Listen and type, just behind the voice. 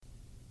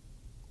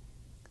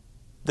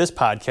This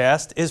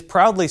podcast is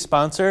proudly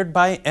sponsored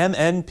by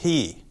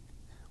MNP.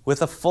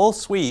 With a full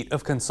suite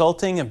of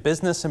consulting and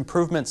business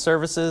improvement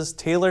services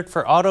tailored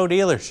for auto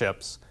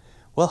dealerships,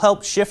 we'll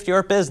help shift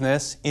your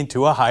business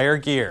into a higher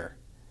gear.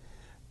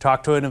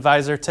 Talk to an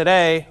advisor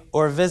today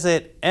or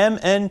visit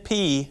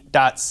mnp.ca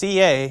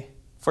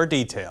for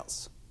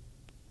details.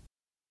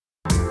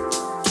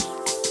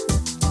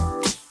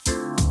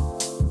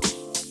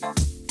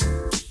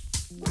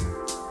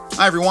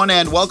 Hi, everyone,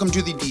 and welcome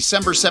to the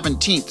December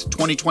 17th,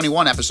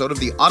 2021 episode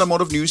of the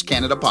Automotive News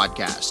Canada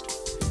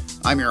podcast.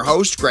 I'm your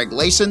host, Greg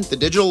Layson, the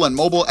digital and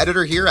mobile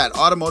editor here at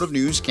Automotive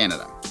News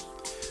Canada.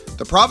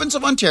 The province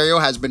of Ontario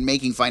has been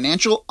making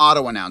financial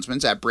auto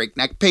announcements at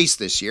breakneck pace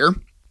this year,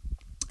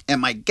 and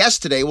my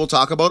guest today will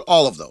talk about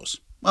all of those,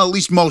 well, at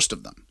least most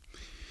of them.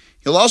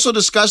 He'll also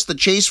discuss the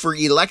chase for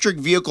electric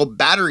vehicle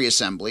battery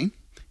assembly,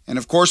 and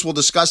of course, we'll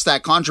discuss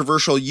that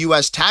controversial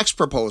U.S. tax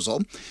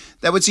proposal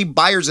that would see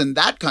buyers in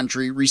that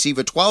country receive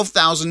a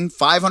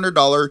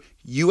 $12,500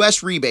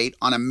 U.S. rebate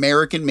on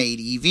American-made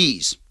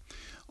EVs.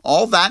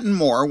 All that and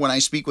more when I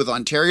speak with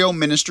Ontario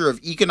Minister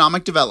of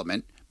Economic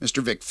Development,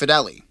 Mr. Vic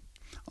Fedeli,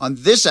 on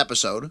this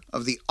episode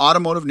of the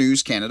Automotive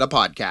News Canada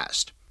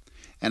podcast.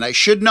 And I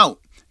should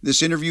note,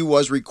 this interview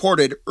was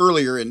recorded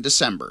earlier in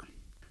December.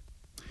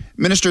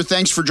 Minister,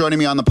 thanks for joining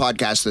me on the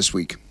podcast this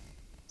week.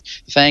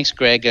 Thanks,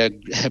 Greg. A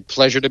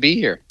pleasure to be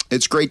here.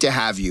 It's great to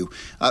have you.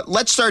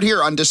 Let's start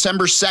here. On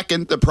December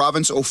 2nd, the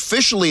province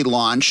officially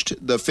launched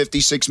the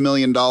 $56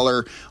 million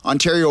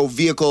Ontario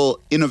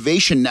Vehicle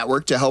Innovation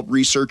Network to help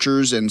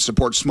researchers and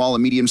support small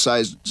and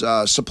medium-sized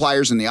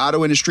suppliers in the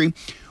auto industry.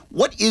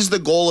 What is the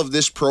goal of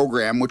this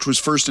program, which was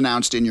first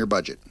announced in your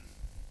budget?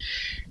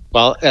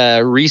 Well,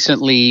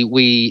 recently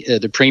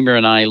the Premier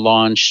and I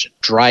launched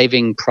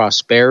Driving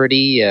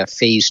Prosperity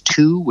Phase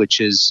 2, which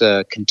is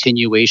a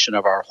continuation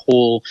of our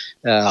whole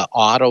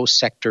auto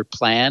sector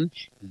plan.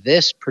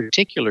 This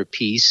particular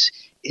piece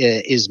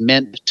is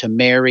meant to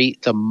marry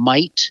the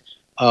might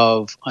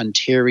of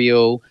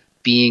Ontario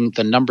being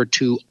the number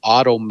 2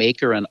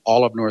 automaker in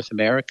all of North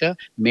America,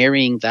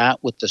 marrying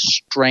that with the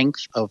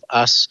strength of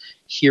us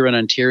here in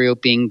Ontario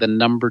being the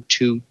number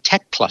 2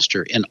 tech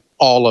cluster in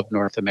all of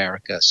North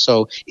America.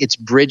 So it's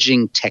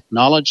bridging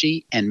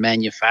technology and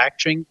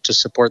manufacturing to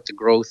support the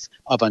growth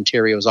of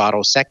Ontario's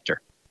auto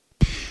sector.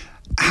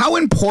 How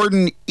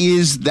important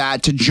is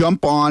that to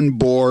jump on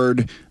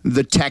board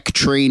the tech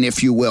train,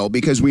 if you will?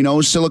 Because we know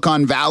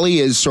Silicon Valley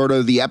is sort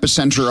of the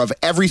epicenter of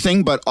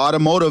everything, but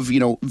automotive,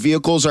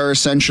 vehicles are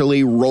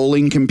essentially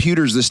rolling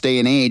computers this day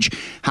and age.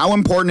 How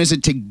important is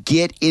it to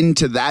get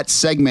into that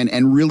segment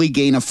and really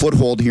gain a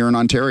foothold here in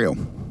Ontario?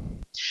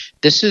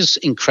 This is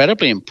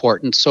incredibly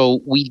important.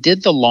 So we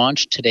did the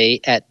launch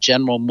today at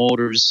General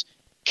Motors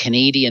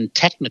Canadian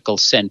Technical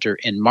Center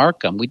in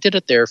Markham. We did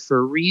it there for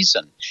a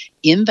reason.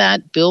 In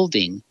that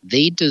building,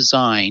 they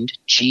designed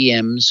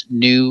GM's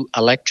new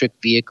electric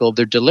vehicle,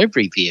 their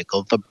delivery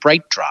vehicle, the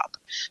BrightDrop.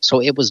 So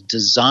it was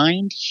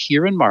designed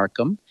here in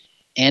Markham,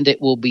 and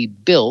it will be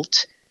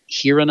built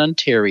here in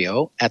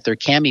Ontario at their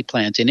CAMI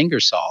plant in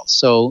Ingersoll.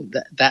 So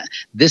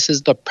this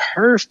is the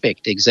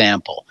perfect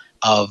example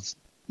of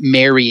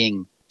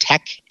marrying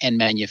tech and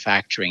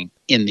manufacturing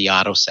in the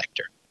auto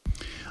sector.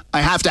 I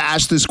have to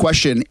ask this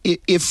question.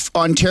 If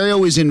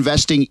Ontario is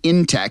investing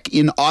in tech,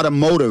 in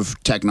automotive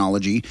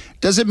technology,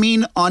 does it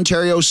mean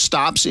Ontario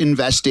stops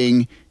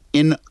investing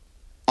in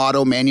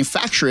auto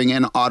manufacturing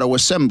and auto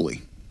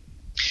assembly?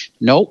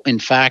 No. In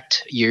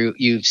fact,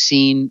 you've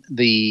seen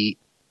the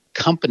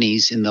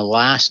companies in the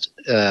last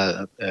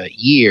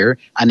year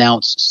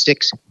announce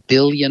 $6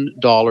 billion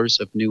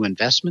of new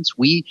investments.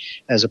 We,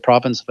 as a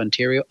province of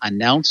Ontario,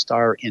 announced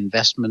our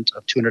investment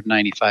of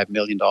 $295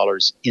 million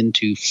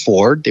into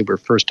Ford. They were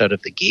first out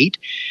of the gate.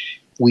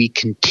 We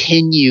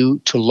continue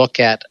to look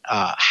at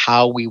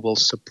how we will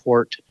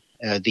support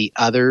the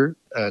other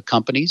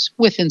companies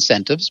with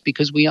incentives,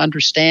 because we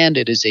understand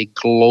it is a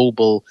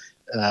global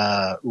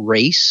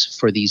race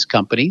for these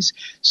companies.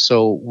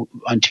 So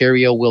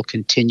Ontario will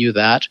continue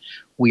that.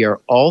 We are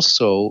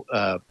also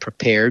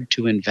prepared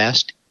to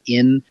invest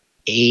in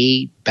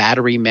a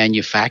battery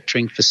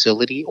manufacturing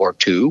facility, or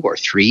 2 or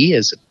 3,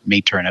 as it may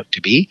turn out to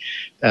be.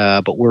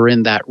 But we're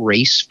in that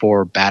race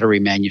for battery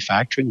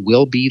manufacturing.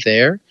 We'll be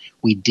there.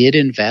 We did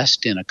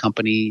invest in a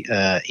company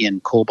in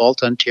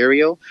Cobalt,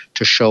 Ontario,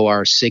 to show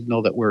our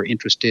signal that we're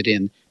interested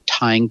in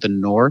tying the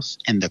North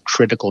and the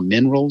critical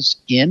minerals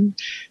in.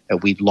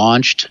 We've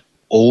launched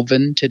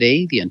OVIN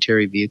today, the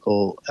Ontario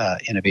Vehicle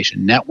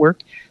Innovation Network,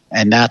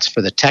 and that's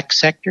for the tech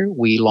sector.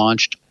 We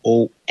launched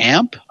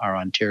OAMP, our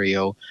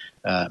Ontario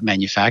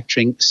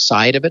manufacturing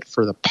side of it,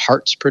 for the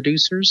parts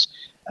producers.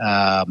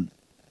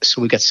 So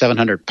we've got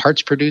 700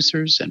 parts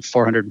producers and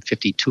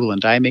 450 tool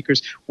and die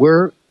makers.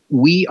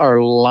 We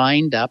are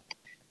lined up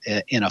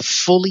in a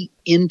fully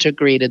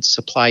integrated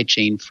supply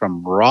chain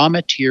from raw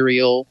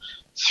material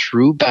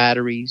through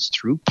batteries,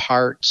 through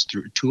parts,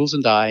 through tools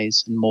and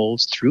dies and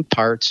molds, through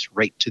parts,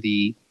 right to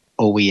the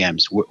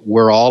OEMs.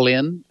 We're all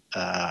in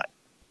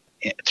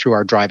through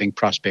our Driving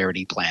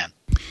Prosperity plan.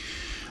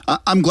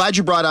 I'm glad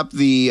you brought up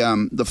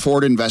the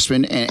Ford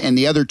investment and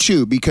the other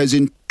two, because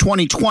in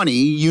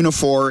 2020,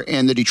 Unifor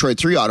and the Detroit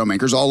 3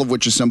 automakers, all of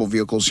which assemble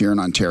vehicles here in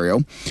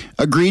Ontario,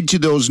 agreed to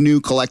those new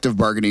collective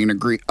bargaining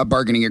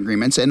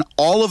agreements. And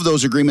all of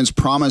those agreements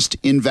promised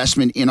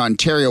investment in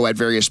Ontario at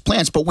various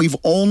plants. But we've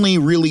only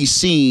really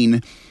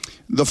seen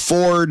the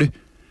Ford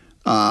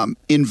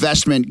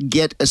investment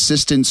get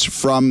assistance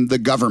from the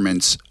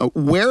governments.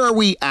 Where are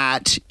we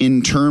at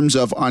in terms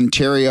of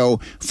Ontario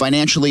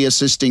financially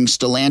assisting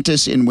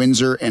Stellantis in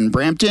Windsor and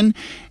Brampton,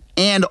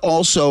 and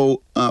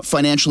also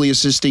financially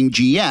assisting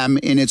GM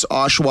in its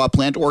Oshawa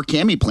plant or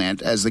Kami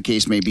plant, as the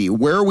case may be?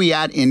 Where are we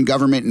at in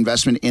government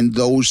investment in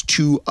those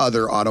two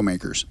other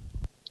automakers?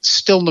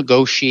 Still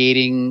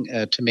negotiating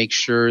to make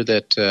sure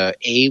that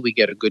A, we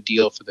get a good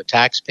deal for the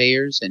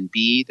taxpayers, and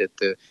B,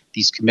 that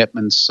these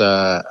commitments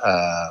are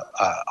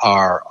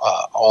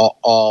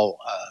all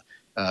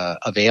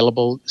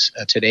available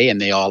today,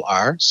 and they all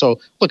are. So,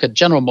 look,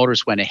 General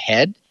Motors went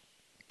ahead,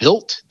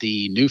 built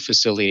the new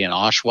facility in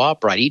Oshawa,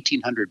 brought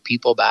 1,800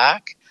 people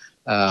back,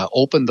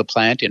 opened the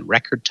plant in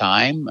record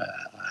time.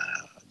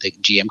 The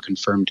GM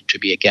confirmed to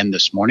me again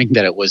this morning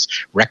that it was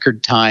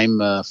record time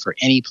for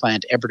any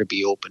plant ever to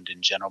be opened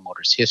in General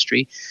Motors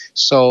history.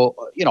 So,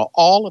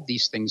 all of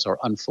these things are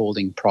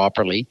unfolding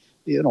properly.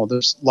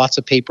 There's lots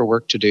of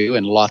paperwork to do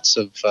and lots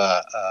of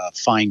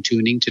fine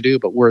tuning to do,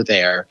 but we're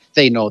there.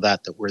 They know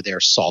that we're there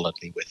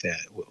solidly with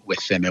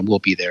them, and we'll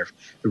be there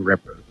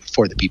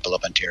for the people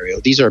of Ontario.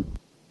 These are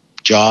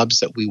jobs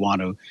that we want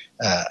to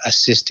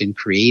assist in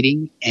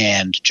creating,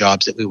 and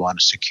jobs that we want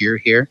to secure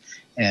here,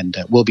 and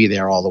we'll be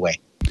there all the way.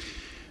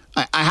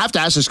 I have to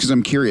ask this because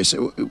I'm curious.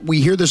 We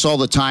hear this all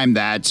the time,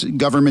 that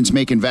governments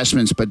make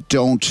investments but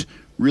don't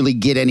really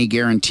get any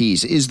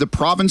guarantees. Is the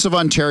province of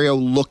Ontario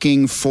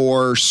looking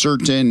for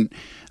certain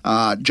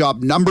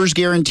job numbers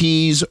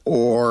guarantees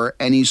or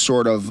any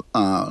sort of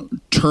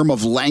term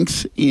of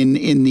length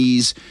in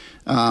these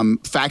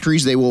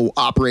factories? They will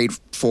operate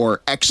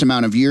for X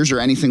amount of years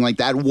or anything like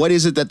that? What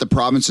is it that the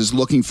province is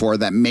looking for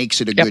that makes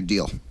it a good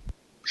deal?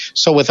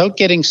 So without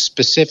getting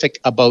specific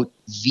about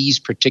these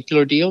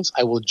particular deals,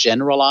 I will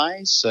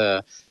generalize.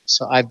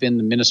 So I've been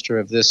the minister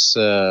of this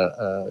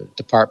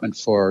department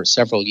for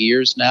several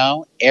years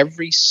now.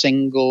 Every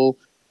single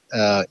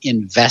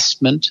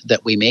investment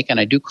that we make, and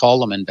I do call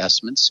them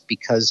investments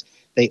because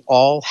they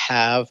all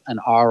have an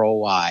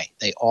ROI.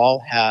 They all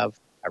have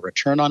a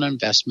return on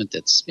investment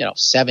that's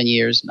 7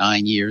 years,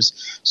 9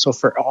 years. So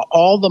for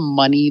all the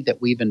money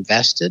that we've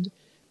invested,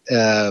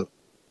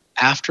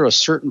 after a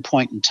certain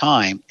point in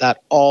time,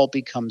 that all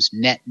becomes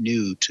net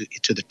new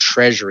to the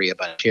Treasury of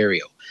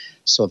Ontario.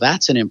 So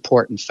that's an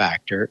important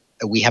factor.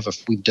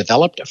 We've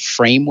developed a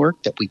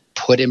framework that we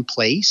put in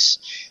place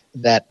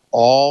that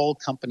all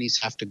companies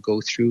have to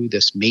go through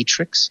this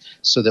matrix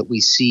so that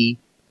we see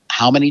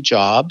how many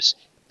jobs.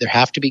 There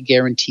have to be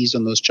guarantees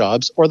on those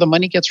jobs, or the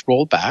money gets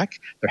rolled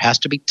back. There has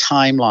to be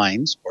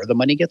timelines, or the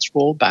money gets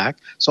rolled back.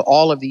 So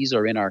all of these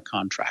are in our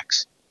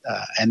contracts.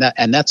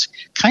 And that's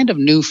kind of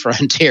new for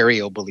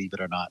Ontario, believe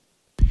it or not.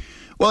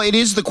 Well, it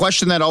is the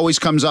question that always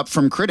comes up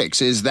from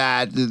critics, is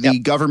that the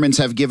governments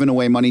have given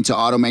away money to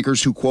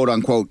automakers who, quote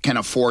unquote, can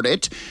afford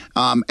it.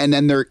 And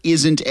then there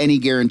isn't any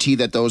guarantee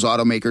that those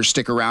automakers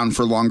stick around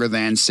for longer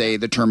than, say,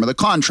 the term of the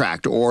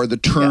contract or the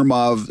term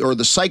of or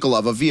the cycle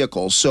of a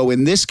vehicle. So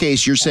in this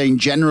case, you're saying,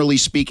 generally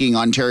speaking,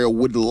 Ontario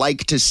would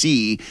like to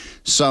see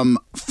some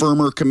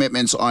firmer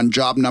commitments on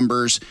job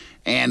numbers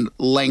and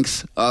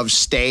length of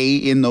stay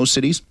in those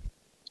cities?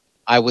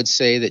 I would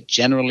say that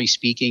generally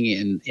speaking,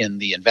 in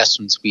the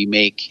investments we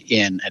make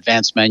in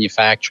advanced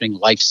manufacturing,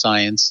 life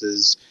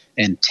sciences,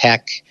 and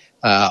tech,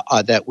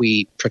 that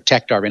we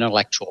protect our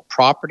intellectual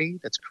property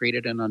that's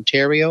created in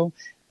Ontario,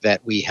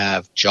 that we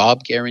have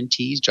job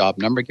guarantees, job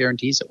number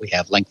guarantees, that we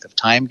have length of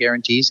time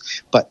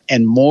guarantees.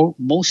 And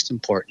most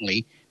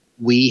importantly,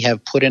 we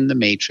have put in the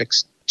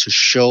matrix to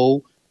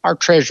show our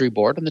Treasury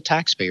Board and the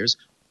taxpayers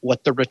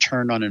what the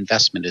return on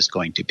investment is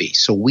going to be.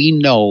 So we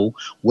know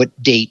what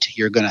date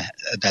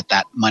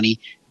that money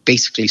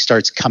basically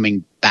starts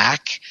coming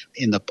back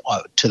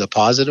to the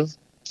positive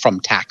from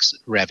tax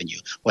revenue,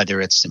 whether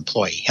it's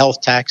employee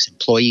health tax,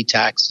 employee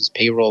taxes,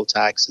 payroll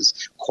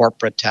taxes,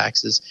 corporate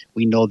taxes.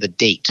 We know the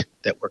date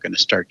that we're going to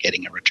start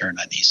getting a return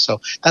on these. So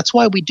that's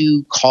why we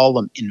do call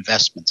them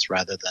investments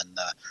rather than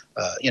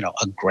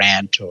a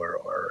grant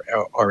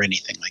or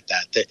anything like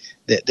that.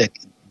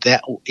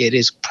 That it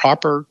is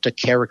proper to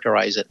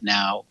characterize it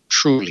now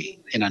truly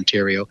in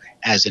Ontario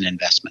as an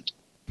investment.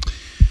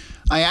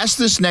 I asked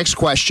this next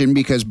question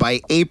because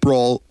by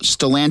April,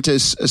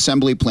 Stellantis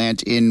assembly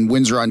plant in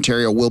Windsor,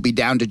 Ontario will be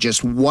down to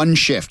just one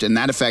shift, and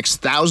that affects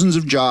thousands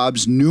of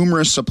jobs,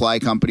 numerous supply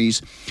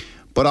companies.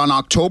 But on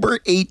October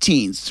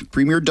 18th,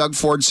 Premier Doug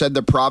Ford said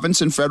the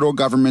province and federal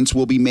governments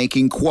will be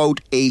making,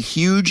 quote, a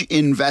huge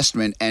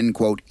investment, end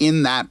quote,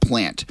 in that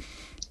plant.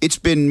 It's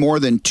been more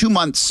than 2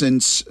 months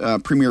since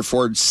Premier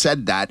Ford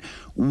said that.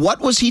 What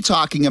was he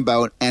talking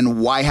about,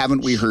 and why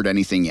haven't we heard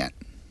anything yet?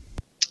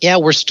 Yeah,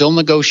 we're still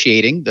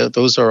negotiating.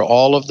 Those are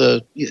all of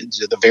the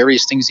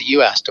various things that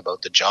you asked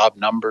about, the job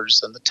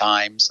numbers and the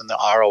times and the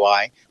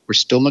ROI. We're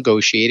still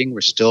negotiating.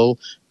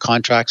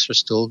 Contracts are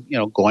still,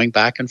 going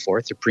back and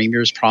forth. The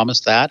Premier's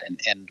promised that,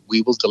 and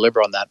we will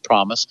deliver on that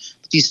promise.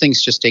 But these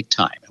things just take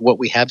time. And what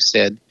we have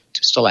said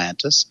to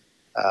Stellantis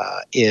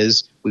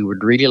is we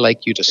would really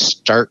like you to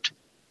start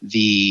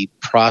the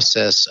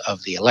process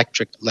of the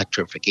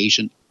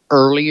electrification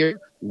earlier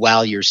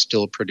while you're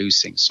still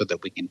producing, so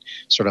that we can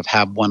sort of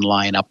have one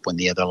line up when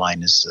the other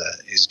line is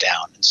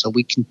down. And so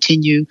we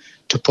continue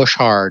to push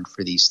hard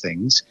for these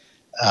things,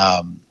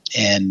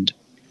 and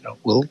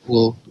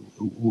we'll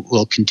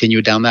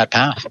continue down that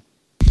path.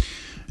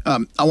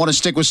 I want to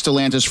stick with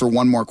Stellantis for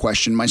one more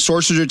question. My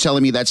sources are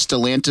telling me that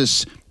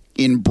Stellantis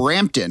in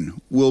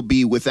Brampton will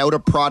be without a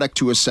product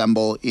to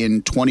assemble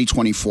in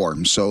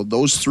 2024. So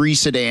those 3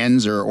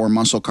 sedans or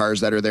muscle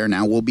cars that are there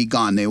now will be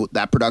gone.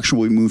 That production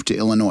will be moved to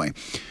Illinois.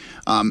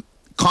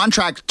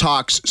 Contract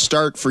talks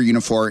start for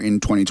Unifor in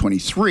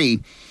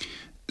 2023.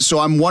 So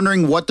I'm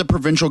wondering what the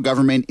provincial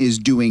government is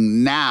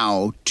doing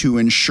now to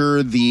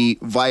ensure the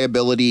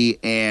viability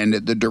and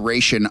the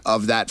duration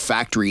of that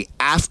factory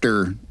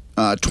after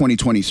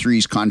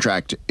 2023's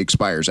contract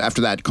expires,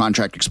 after that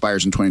contract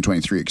expires in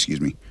 2023,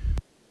 excuse me.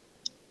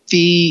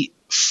 The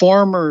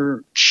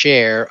former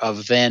chair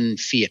of then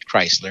Fiat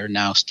Chrysler,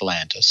 now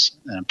Stellantis,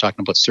 and I'm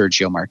talking about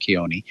Sergio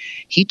Marchionne,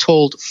 he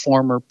told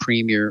former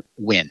Premier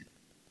Wynne,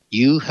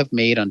 "You have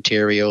made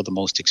Ontario the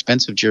most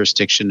expensive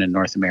jurisdiction in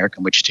North America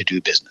in which to do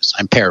business."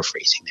 I'm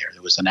paraphrasing there.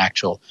 There was an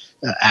actual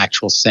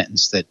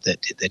sentence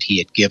that he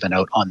had given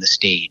out on the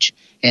stage,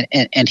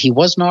 and he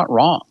was not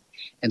wrong.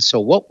 And so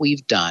what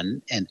we've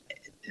done, and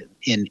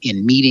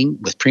in meeting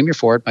with Premier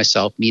Ford,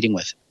 myself, meeting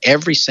with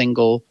every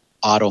single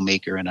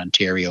automaker in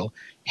Ontario,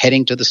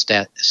 heading to the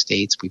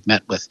States. We've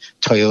met with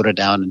Toyota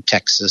down in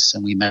Texas,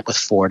 and we met with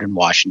Ford in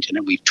Washington,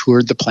 and we've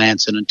toured the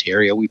plants in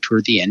Ontario. We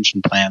toured the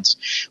engine plants.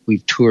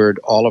 We've toured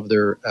all of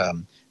their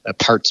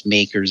parts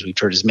makers. We've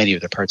toured as many of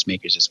their parts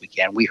makers as we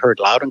can. We heard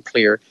loud and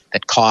clear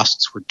that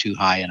costs were too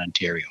high in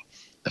Ontario.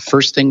 The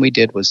first thing we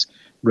did was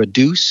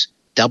reduce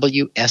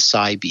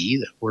WSIB,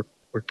 the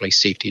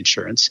Workplace Safety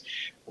Insurance,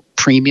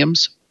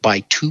 premiums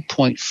by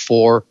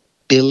 $2.4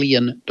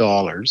 billion.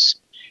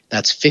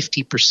 That's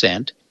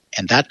 50%.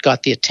 And that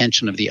got the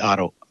attention of the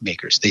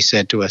automakers. They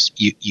said to us,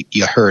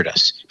 you heard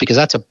us, because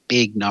that's a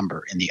big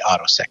number in the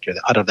auto sector.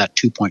 Out of that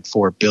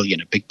 $2.4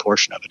 billion, a big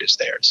portion of it is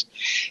theirs.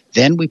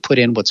 Then we put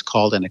in what's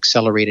called an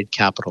accelerated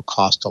capital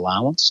cost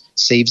allowance,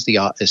 saves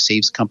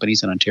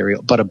companies in Ontario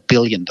about $1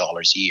 billion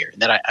a year. And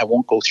then I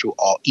won't go through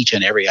each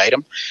and every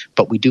item,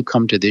 but we do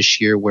come to this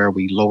year where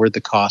we lowered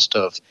the cost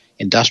of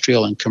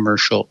industrial and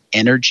commercial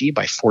energy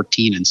by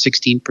 14 and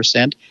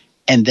 16%.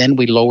 And then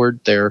we lowered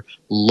their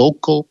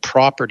local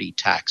property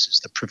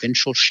taxes, the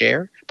provincial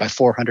share, by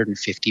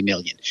 $450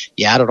 million.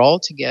 You add it all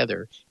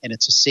together, and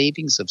it's a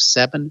savings of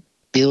 $7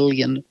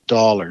 billion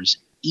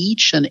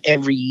each and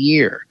every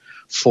year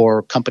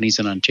for companies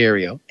in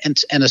Ontario, and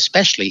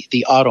especially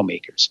the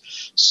automakers.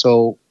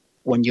 So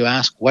when you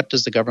ask, what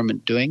does the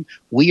government doing?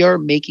 We are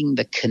making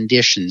the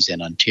conditions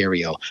in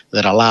Ontario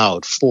that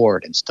allowed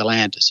Ford and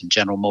Stellantis and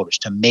General Motors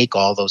to make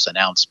all those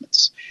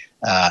announcements.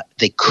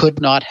 They could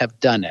not have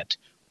done it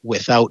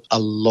without a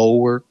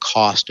lower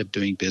cost of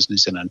doing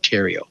business in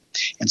Ontario.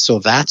 And so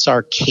that's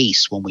our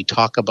case when we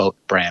talk about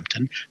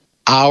Brampton.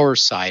 Our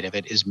side of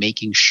it is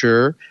making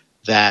sure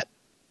that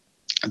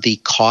the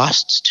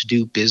costs to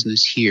do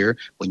business here,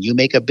 when you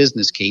make a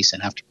business case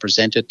and have to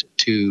present it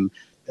to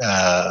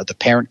the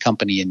parent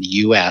company in the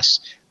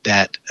U.S.,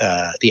 that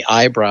the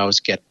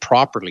eyebrows get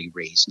properly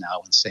raised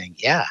now and saying,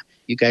 yeah,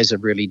 you guys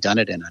have really done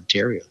it in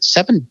Ontario.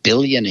 $7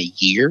 billion a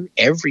year,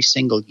 every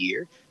single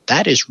year.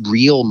 That is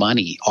real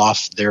money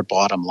off their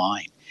bottom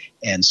line.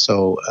 And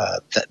so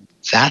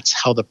that's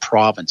how the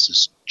province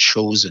has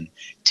chosen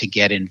to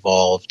get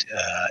involved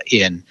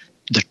in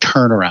the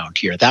turnaround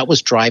here. That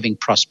was driving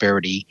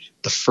prosperity.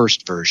 The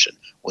first version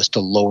was to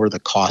lower the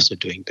cost of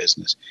doing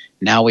business.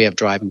 Now we have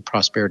Driving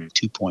Prosperity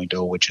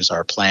 2.0, which is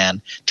our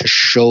plan to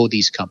show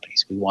these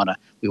companies, we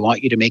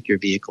want you to make your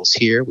vehicles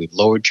here. We've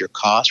lowered your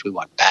costs. We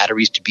want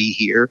batteries to be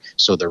here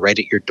so they're right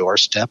at your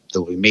doorstep.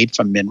 They'll be made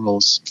from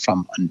minerals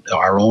from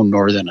our own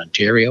Northern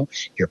Ontario.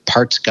 Your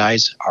parts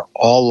guys are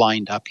all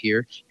lined up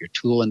here. Your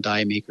tool and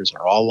die makers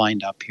are all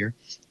lined up here.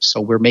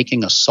 So we're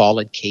making a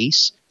solid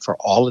case for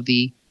all of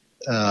the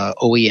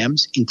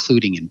OEMs,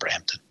 including in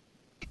Brampton.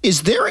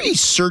 Is there a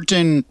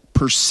certain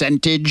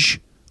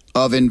percentage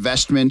of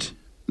investment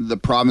the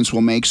province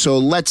will make? So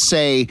let's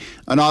say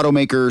an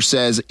automaker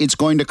says it's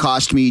going to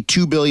cost me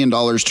 $2 billion to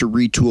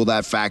retool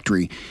that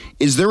factory.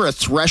 Is there a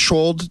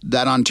threshold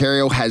that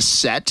Ontario has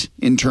set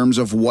in terms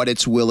of what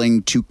it's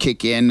willing to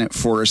kick in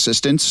for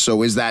assistance?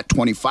 So is that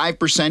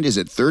 25%? Is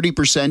it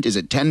 30%? Is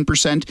it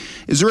 10%?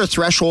 Is there a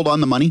threshold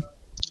on the money?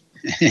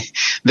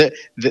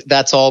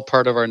 That's all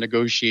part of our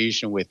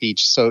negotiation with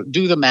each. So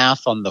do the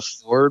math on the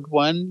Ford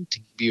one to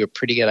give you a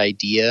pretty good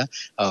idea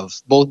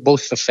of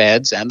both the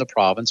feds and the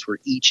province were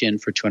each in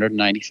for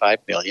 $295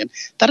 million.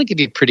 That'll give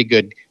you a pretty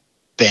good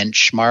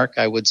benchmark,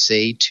 I would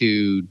say,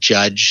 to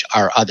judge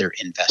our other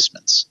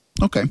investments.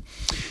 Okay.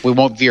 We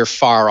won't veer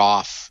far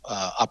off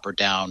up or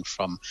down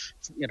from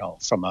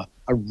a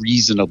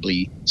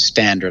reasonably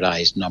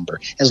standardized number.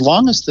 As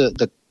long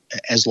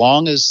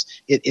as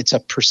it's a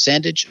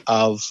percentage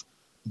of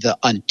the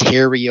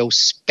Ontario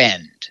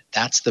spend,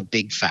 that's the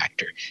big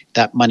factor.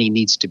 That money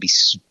needs to be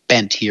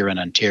spent here in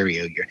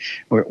Ontario.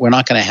 We're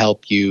not going to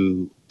help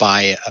you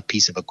buy a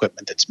piece of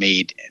equipment that's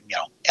made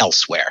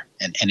elsewhere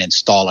and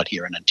install it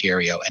here in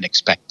Ontario and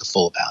expect the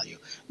full value.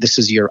 This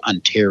is your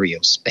Ontario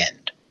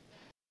spend.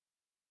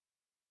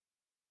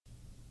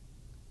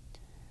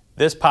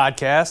 This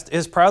podcast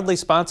is proudly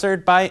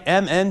sponsored by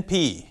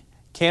MNP,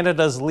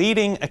 Canada's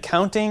leading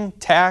accounting,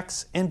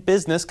 tax, and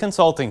business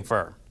consulting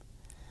firm.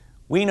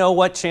 We know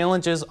what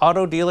challenges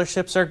auto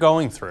dealerships are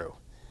going through.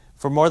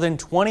 For more than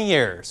 20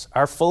 years,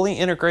 our fully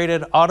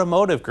integrated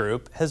automotive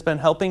group has been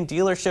helping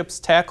dealerships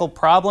tackle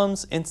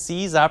problems and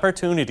seize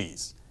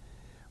opportunities.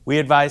 We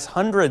advise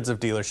hundreds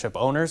of dealership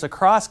owners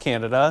across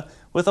Canada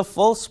with a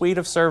full suite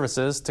of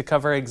services to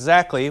cover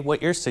exactly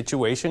what your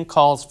situation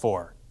calls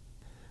for.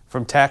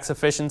 From tax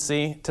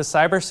efficiency to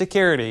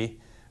cybersecurity,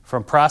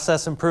 from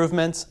process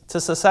improvements to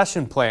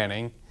succession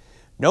planning,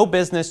 no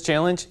business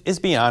challenge is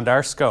beyond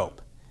our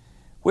scope.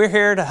 We're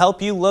here to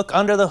help you look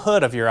under the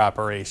hood of your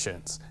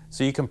operations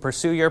so you can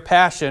pursue your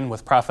passion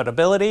with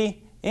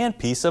profitability and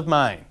peace of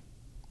mind.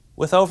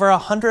 With over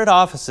 100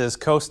 offices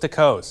coast to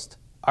coast,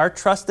 our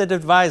trusted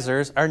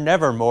advisors are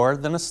never more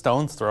than a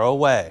stone's throw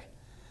away.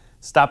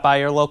 Stop by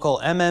your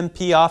local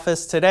MNP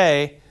office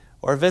today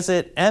or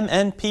visit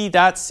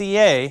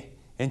mnp.ca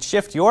and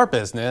shift your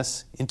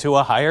business into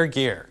a higher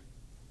gear.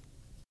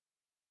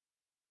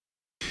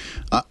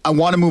 I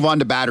want to move on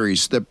to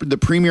batteries. The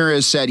Premier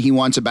has said he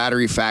wants a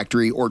battery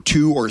factory or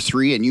 2 or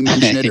 3, and you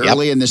mentioned it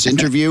early in this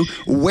interview.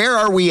 Where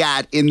are we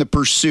at in the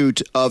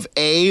pursuit of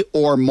a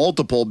or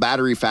multiple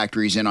battery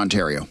factories in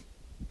Ontario?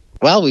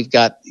 Well, we've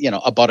got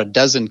about a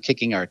dozen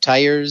kicking our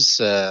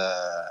tires.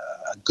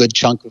 A good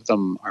chunk of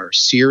them are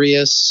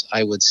serious.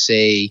 I would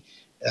say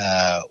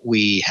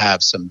we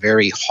have some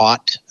very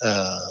hot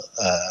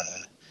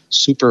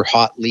super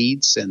hot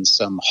leads and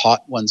some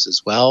hot ones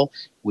as well.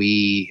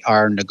 We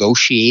are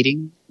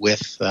negotiating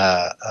with,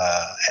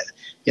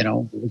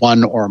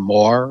 one or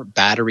more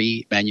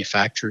battery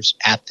manufacturers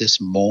at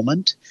this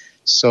moment.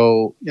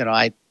 So,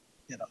 I'm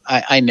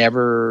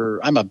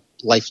a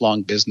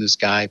lifelong business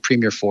guy,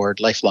 Premier Ford,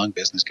 lifelong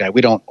business guy.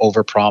 We don't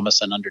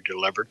overpromise and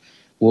underdeliver.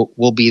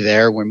 We'll be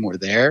there when we're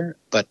there,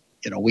 but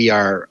we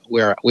are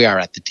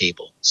at the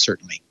table,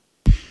 certainly.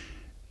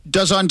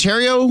 Does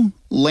Ontario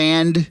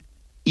land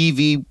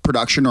EV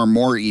production or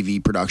more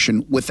EV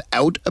production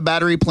without a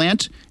battery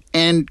plant?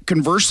 And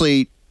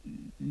conversely,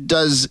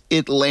 does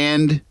it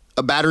land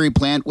a battery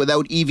plant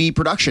without EV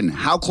production?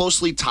 How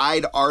closely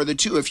tied are the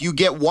two? If you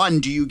get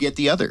one, do you get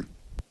the other?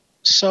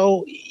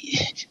 So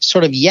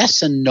sort of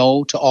yes and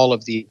no to all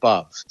of the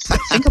above.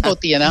 Think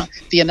about the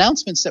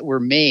announcements that were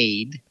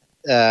made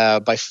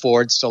by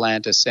Ford,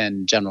 Stellantis,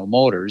 and General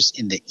Motors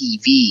in the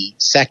EV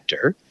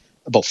sector.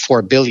 About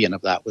 $4 billion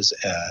of that was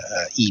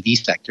EV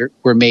sector,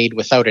 were made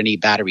without any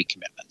battery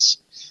commitments.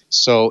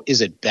 So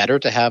is it better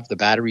to have the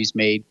batteries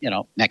made,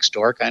 next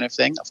door kind of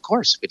thing? Of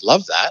course, we'd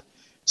love that.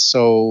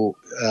 So,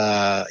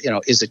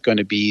 is it going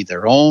to be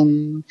their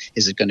own?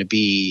 Is it going to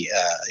be,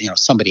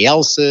 somebody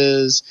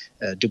else's?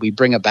 Do we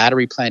bring a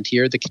battery plant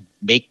here that can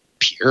make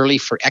purely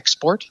for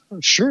export?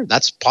 Sure,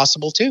 that's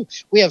possible too.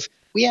 We have,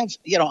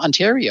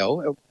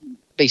 Ontario,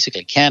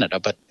 basically Canada,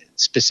 but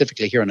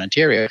specifically here in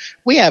Ontario,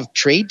 we have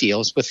trade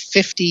deals with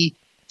 50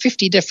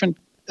 different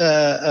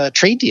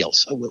trade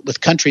deals with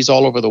countries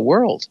all over the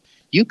world.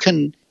 You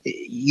can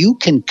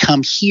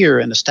come here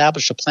and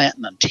establish a plant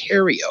in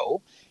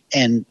Ontario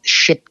and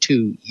ship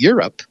to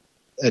Europe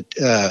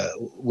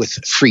with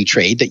free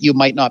trade that you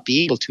might not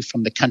be able to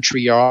from the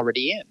country you're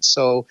already in.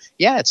 So,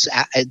 yeah,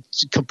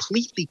 it's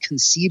completely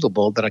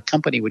conceivable that a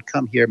company would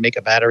come here, make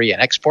a battery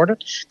and export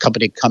it. A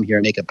company could come here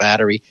and make a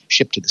battery,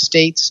 ship to the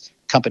States.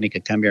 Company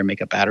could come here and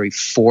make a battery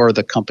for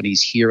the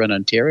companies here in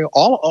Ontario.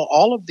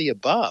 All of the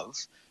above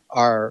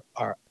are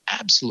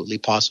absolutely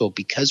possible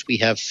because we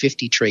have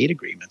 50 trade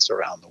agreements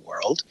around the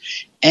world,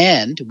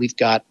 and we've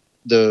got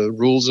the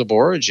rules of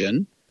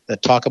origin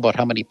that talk about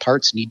how many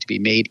parts need to be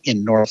made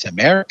in North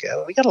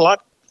America. We got a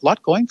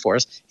lot going for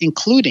us,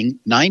 including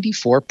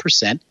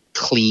 94%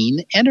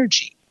 clean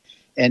energy,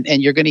 and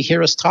you're going to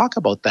hear us talk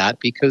about that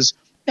because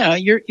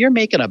you're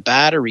making a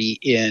battery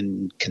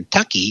in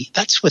Kentucky.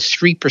 That's with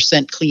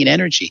 3% clean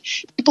energy.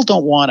 People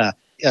don't want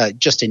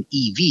just an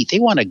EV. They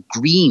want a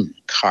green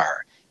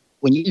car.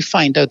 When you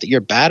find out that your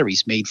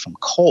battery's made from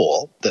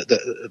coal,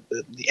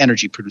 the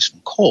energy produced from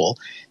coal,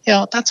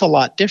 that's a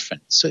lot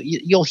different. So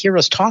you'll hear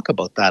us talk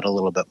about that a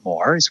little bit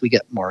more as we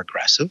get more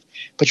aggressive.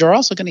 But you're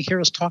also going to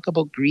hear us talk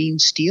about green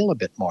steel a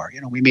bit more.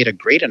 We made a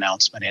great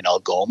announcement in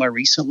Algoma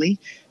recently,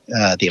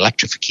 the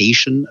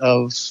electrification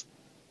of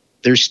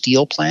their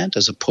steel plant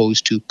as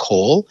opposed to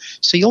coal.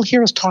 So you'll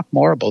hear us talk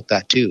more about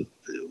that too.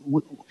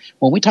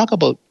 When we talk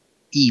about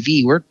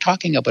EV, we're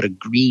talking about a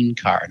green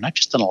car, not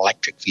just an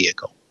electric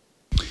vehicle.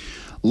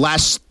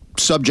 Last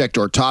subject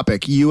or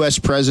topic, U.S.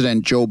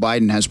 President Joe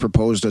Biden has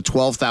proposed a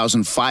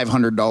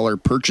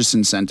 $12,500 purchase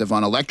incentive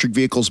on electric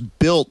vehicles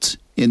built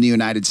in the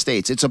United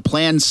States. It's a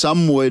plan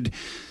some would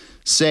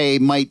say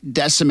might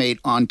decimate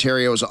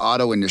Ontario's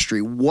auto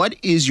industry. What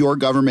is your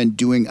government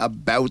doing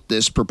about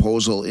this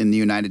proposal in the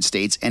United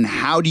States, and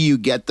how do you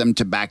get them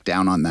to back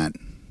down on that?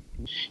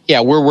 Yeah,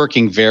 we're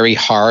working very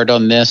hard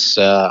on this.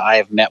 I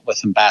have met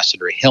with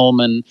Ambassador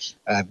Hillman.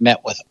 I've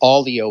met with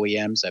all the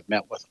OEMs. I've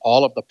met with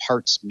all of the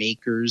parts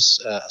makers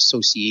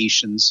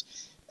associations.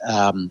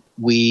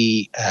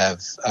 We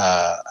have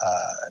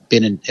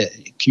been in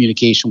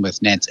communication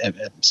with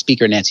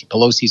Speaker Nancy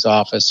Pelosi's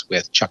office,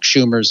 with Chuck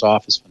Schumer's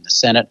office from the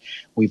Senate.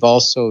 We've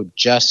also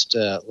just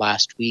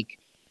last week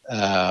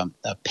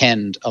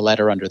penned a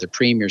letter under the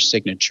Premier's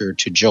signature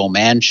to Joe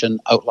Manchin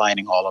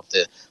outlining all of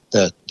the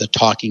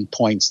talking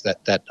points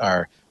that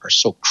are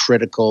so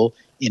critical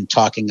in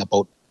talking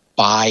about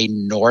Buy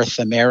North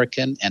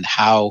American and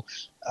how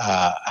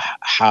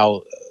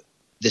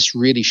this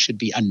really should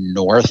be a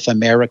North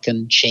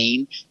American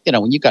chain. You know,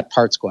 when you got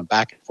parts going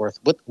back and forth,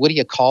 what do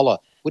you call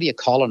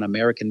an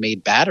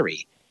American-made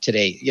battery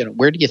today? You know,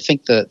 where do you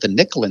think the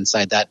nickel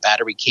inside that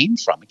battery came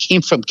from? It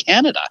came from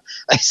Canada.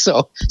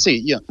 So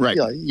Right.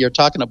 You're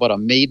talking about a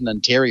made in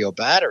Ontario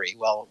battery.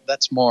 Well,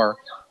 that's more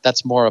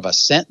of a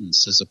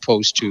sentence as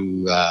opposed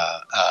to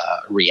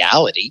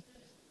reality.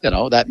 You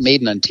know, that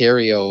made in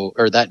Ontario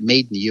or that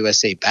made in the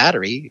USA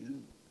battery,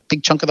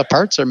 big chunk of the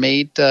parts are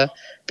made.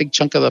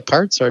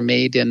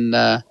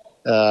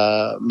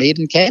 Made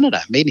in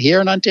Canada, made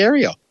here in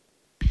Ontario.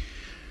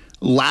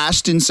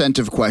 Last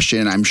incentive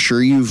question. I'm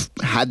sure you've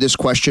had this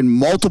question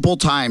multiple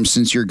times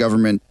since your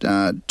government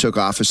took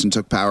office and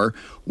took power.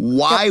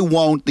 Why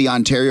won't the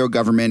Ontario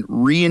government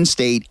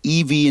reinstate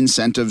EV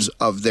incentives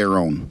of their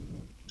own?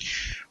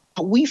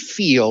 We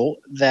feel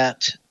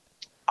that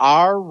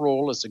our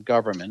role as a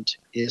government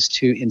is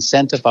to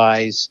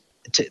incentivize,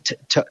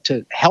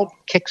 to help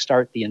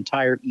kickstart the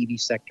entire EV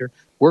sector.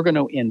 We're going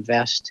to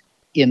invest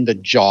in the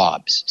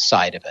jobs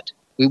side of it.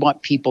 We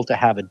want people to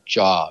have a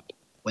job.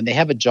 When they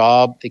have a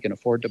job, they can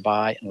afford to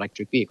buy an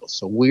electric vehicle.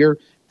 So we're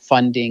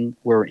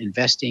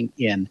investing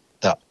in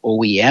the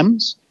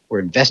OEMs, we're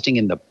investing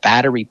in the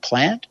battery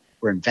plant,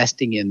 we're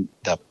investing in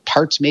the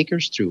parts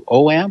makers through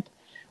OAMP,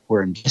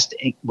 we're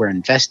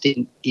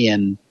investing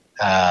in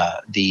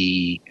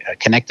the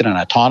connected and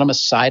autonomous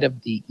side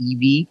of the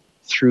EV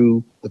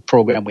through the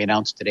program we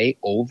announced today,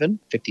 OVEN,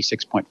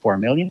 $56.4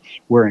 million.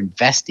 We're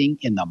investing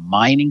in the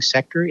mining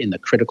sector, in the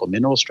critical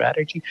mineral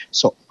strategy.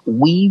 So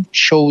we've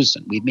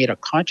made a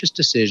conscious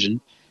decision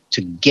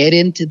to get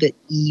into the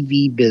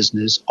EV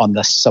business on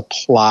the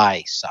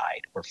supply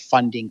side. We're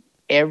funding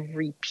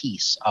every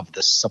piece of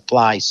the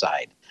supply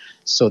side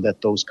so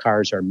that those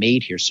cars are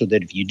made here, so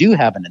that if you do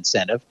have an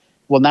incentive,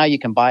 well, now you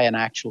can buy an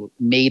actual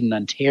made in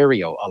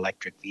Ontario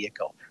electric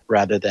vehicle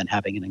rather than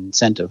having an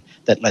incentive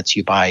that lets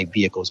you buy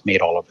vehicles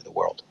made all over the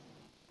world.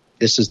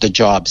 This is the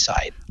job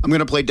side. I'm going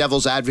to play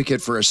devil's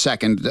advocate for a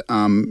second.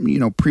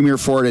 Premier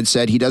Ford had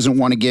said he doesn't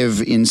want to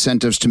give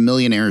incentives to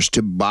millionaires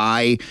to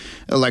buy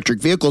electric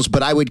vehicles,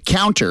 but I would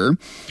counter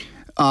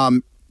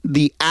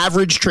the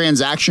average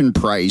transaction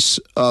price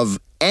of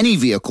any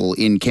vehicle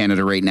in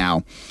Canada right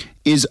now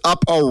is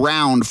up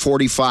around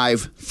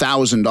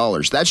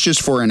 $45,000. That's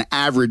just for an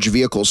average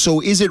vehicle. So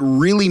is it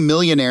really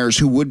millionaires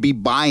who would be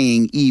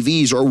buying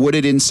EVs, or would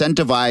it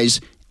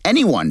incentivize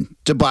anyone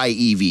to buy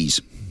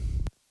EVs?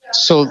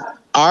 So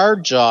our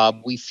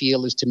job, we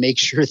feel, is to make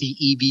sure the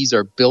EVs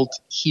are built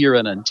here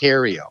in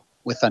Ontario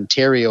with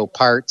Ontario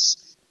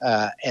parts,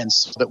 and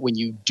so that when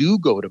you do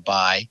go to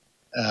buy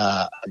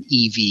an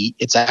EV,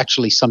 it's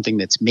actually something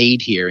that's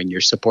made here and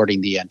you're supporting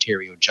the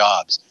Ontario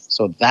jobs.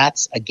 So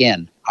that's,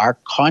 again, our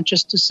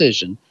conscious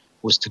decision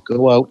was to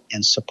go out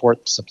and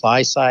support the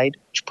supply side,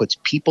 which puts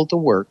people to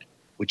work,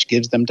 which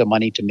gives them the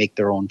money to make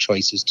their own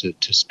choices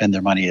to spend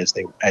their money as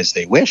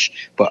they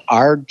wish. But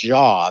our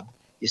job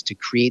is to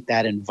create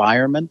that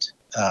environment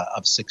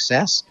of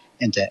success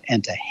and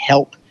to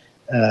help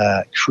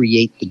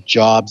create the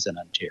jobs in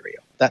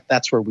Ontario.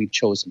 That's where we've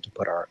chosen to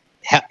put our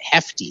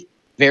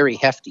very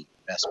hefty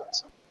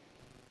investments.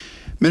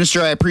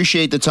 Minister, I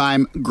appreciate the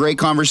time. Great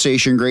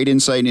conversation, great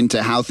insight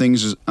into how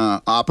things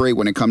operate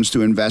when it comes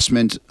to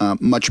investment.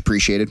 Much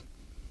appreciated.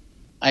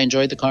 I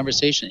enjoyed the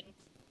conversation.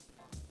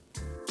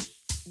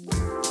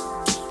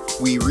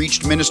 We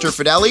reached Minister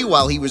Fedeli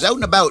while he was out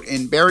and about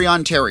in Barrie,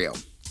 Ontario.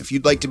 If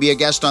you'd like to be a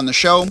guest on the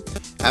show,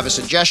 have a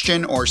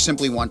suggestion, or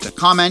simply want to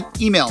comment,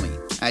 email me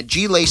at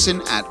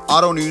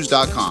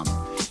glayson@autonews.com.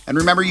 And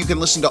remember, you can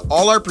listen to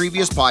all our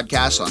previous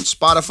podcasts on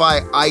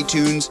Spotify,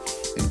 iTunes,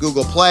 and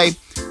Google Play,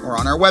 or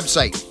on our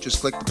website.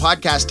 Just click the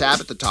podcast tab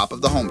at the top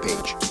of the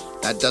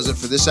homepage. That does it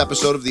for this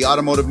episode of the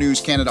Automotive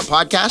News Canada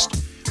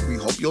podcast. We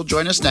hope you'll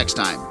join us next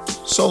time.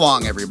 So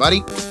long,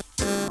 everybody.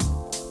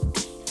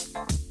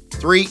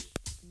 3,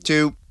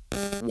 2,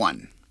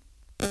 1.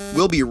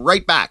 We'll be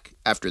right back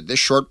after this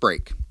short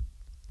break.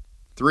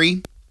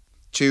 3,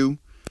 2,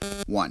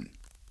 1.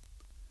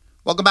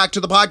 Welcome back to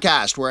the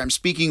podcast, where I'm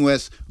speaking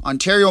with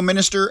Ontario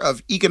Minister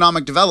of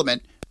Economic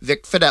Development,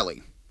 Vic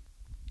Fedeli.